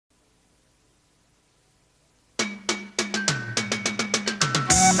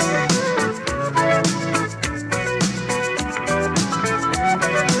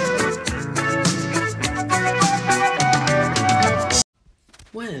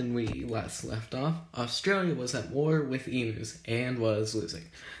when we last left off, Australia was at war with emus and was losing.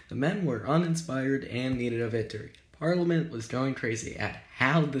 The men were uninspired and needed a victory. Parliament was going crazy at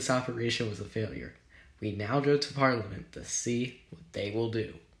how this operation was a failure. We now go to Parliament to see what they will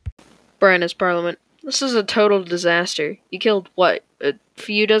do. Brandis Parliament, this is a total disaster. You killed, what, a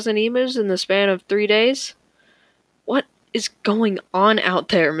few dozen emus in the span of 3 days? What is going on out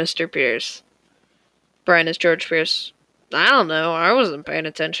there, Mr. Pierce? Brandis George Pierce, I don't know, I wasn't paying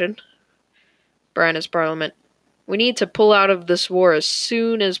attention. Brandis Parliament, we need to pull out of this war as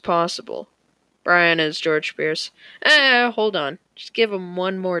soon as possible. Brandis George Pierce, hold on. Just give him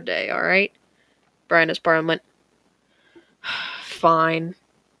one more day, alright? Brandis Parliament, fine.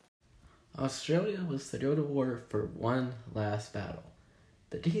 Australia was to go to war for one last battle.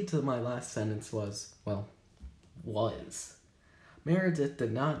 The key to my last sentence was. Meredith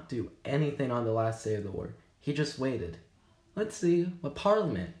did not do anything on the last day of the war. He just waited. Let's see what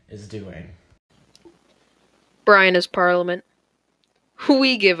Parliament is doing. Brandis Parliament,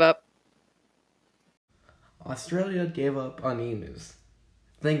 we give up. Australia gave up on emus.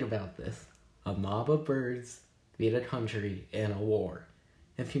 Think about this. A mob of birds feed a country in a war.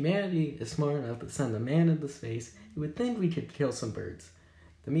 If humanity is smart enough to send a man into space, you would think we could kill some birds.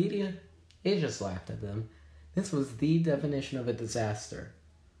 The media, they just laughed at them. This was the definition of a disaster.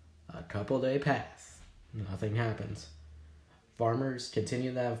 A couple days pass. Nothing happens. Farmers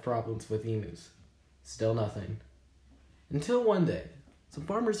continue to have problems with emus. Still nothing. Until one day, some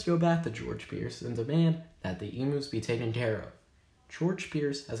farmers go back to George Pierce and demand that the emus be taken care of. George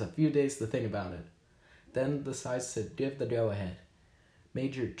Pierce has a few days to think about it, then decides to give the go-ahead.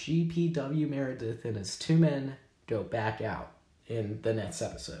 Major G.P.W. Meredith and his 2 men go back out in the next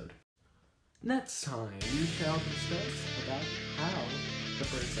episode. Next time, we shall discuss about how the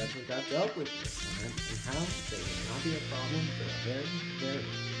birds actually got dealt with this time and how they will not be a problem for a very, very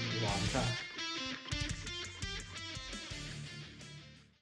long time.